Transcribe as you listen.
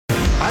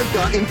I've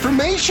got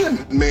information,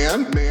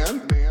 man.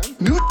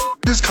 New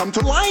has come to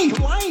light.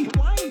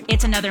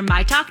 It's another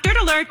My Talk Dirt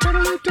Alert.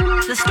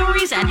 The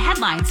stories and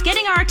headlines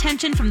getting our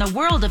attention from the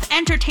world of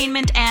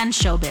entertainment and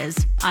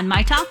showbiz on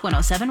My Talk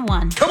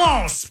 1071. Come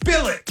on,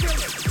 spill it.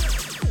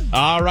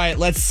 All right,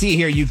 let's see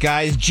here, you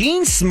guys.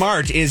 Jean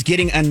Smart is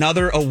getting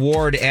another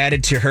award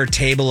added to her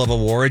table of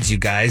awards, you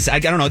guys. I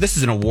don't know, this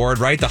is an award,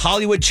 right? The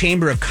Hollywood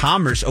Chamber of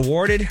Commerce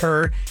awarded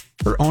her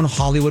own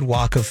Hollywood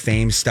Walk of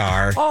Fame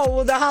star. Oh,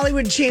 well, the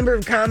Hollywood Chamber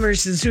of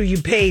Commerce is who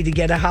you pay to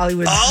get a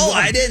Hollywood. Oh,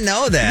 I didn't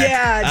know that.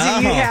 Yeah, so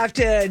you have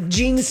to,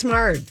 Jean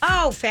Smart.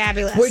 Oh,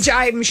 fabulous. Which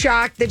I'm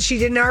shocked that she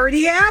didn't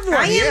already have one.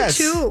 I am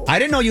too. I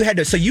didn't know you had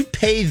to, so you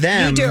pay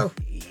them. You do.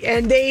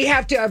 And they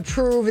have to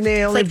approve, and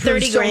they only like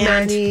approve 30 so grand.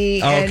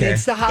 many. Oh, and okay.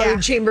 it's the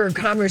Hollywood Chamber of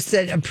Commerce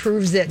that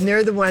approves it. And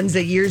they're the ones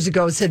that years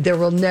ago said there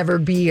will never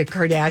be a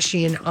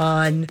Kardashian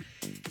on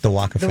The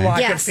Walk of the Fame. Walk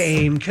of Yes.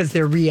 Fame because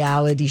they're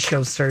reality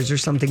show stars or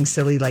something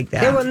silly like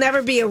that. There will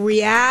never be a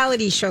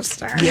reality show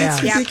star. Yeah.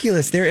 It's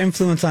ridiculous. Their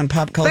influence on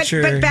pop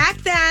culture. But back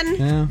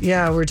then,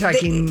 Yeah, we're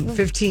talking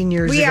 15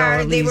 years ago.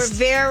 At they were least.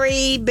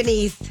 very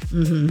beneath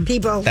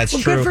people. That's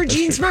Well, true. good for That's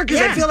Jean true. Smart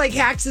because Yeah. I feel like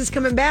Hacks is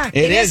coming back.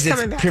 It is is.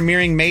 coming It's back.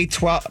 premiering May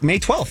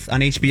 12th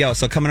on HBO.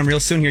 So coming up real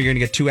soon here, you're going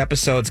to get 2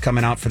 episodes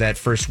coming out for that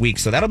first week.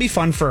 So that'll be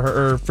fun for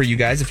her, for you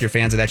guys, if you're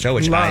fans of that show,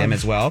 which I am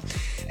as well.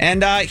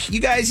 And you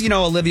guys,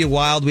 Olivia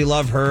Wilde, we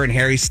love her, and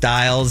Harry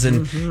Styles.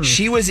 And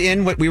she was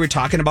in what we were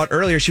talking about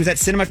earlier. She was at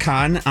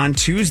CinemaCon on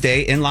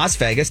Tuesday in Las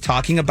Vegas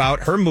talking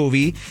about her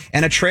movie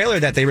and a trailer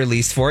that they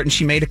released for it. And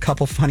she made a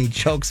couple funny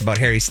jokes about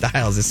Harry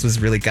Styles. This was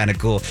really kind of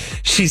cool.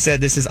 She said,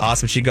 this is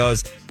awesome. She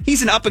goes,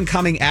 he's an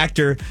up-and-coming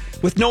actor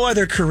with no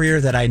other career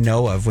that I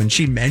know of, when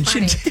she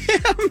mentioned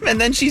him. And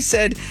then she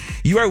said,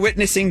 you are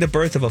witnessing the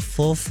birth of a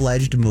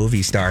full-fledged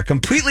movie star,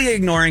 completely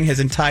ignoring his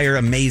entire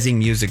amazing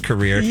music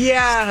career.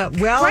 Yeah,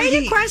 well,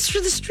 Right across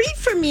the street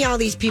from me, all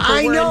these people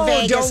I were know. in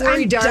Vegas. Don't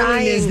Worry, I'm Darling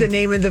dying. is the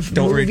name of the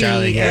Don't movie. Worry,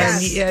 Darling,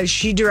 yes. And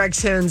she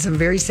directs in some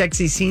very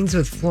sexy scenes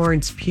with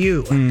Florence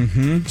Pugh.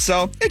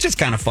 So it's just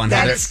kind of fun. They're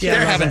That's- yeah, I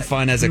love having it.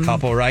 fun as a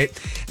couple, right?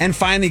 And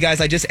finally,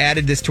 guys, I just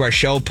added this to our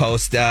show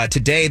post.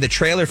 Today, the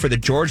trailer for the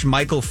George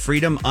Michael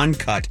Freedom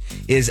Uncut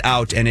is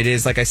out. And it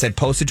is, like I said,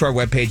 posted to our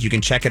webpage. You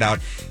can check it out.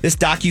 This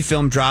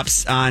docu-film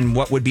drops on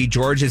what would be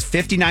George's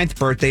 59th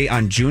birthday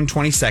on June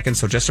 22nd.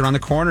 So just around the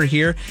corner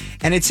here.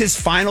 And it's his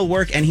final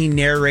work, and he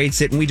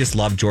narrates it. And we just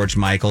love George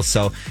Michael.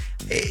 So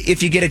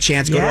if you get a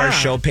chance, go to our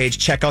show page,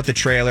 check out the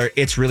trailer.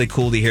 It's really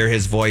cool to hear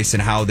his voice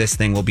and how this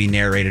thing will be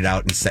narrated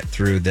out and set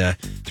through this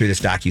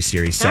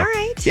docuseries. So, All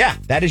right. yeah,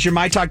 that is your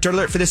My Talk Dirt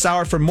Alert for this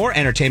hour. For more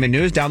entertainment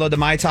news, download the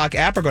My Talk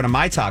app or go to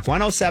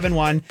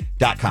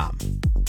mytalk1071.com.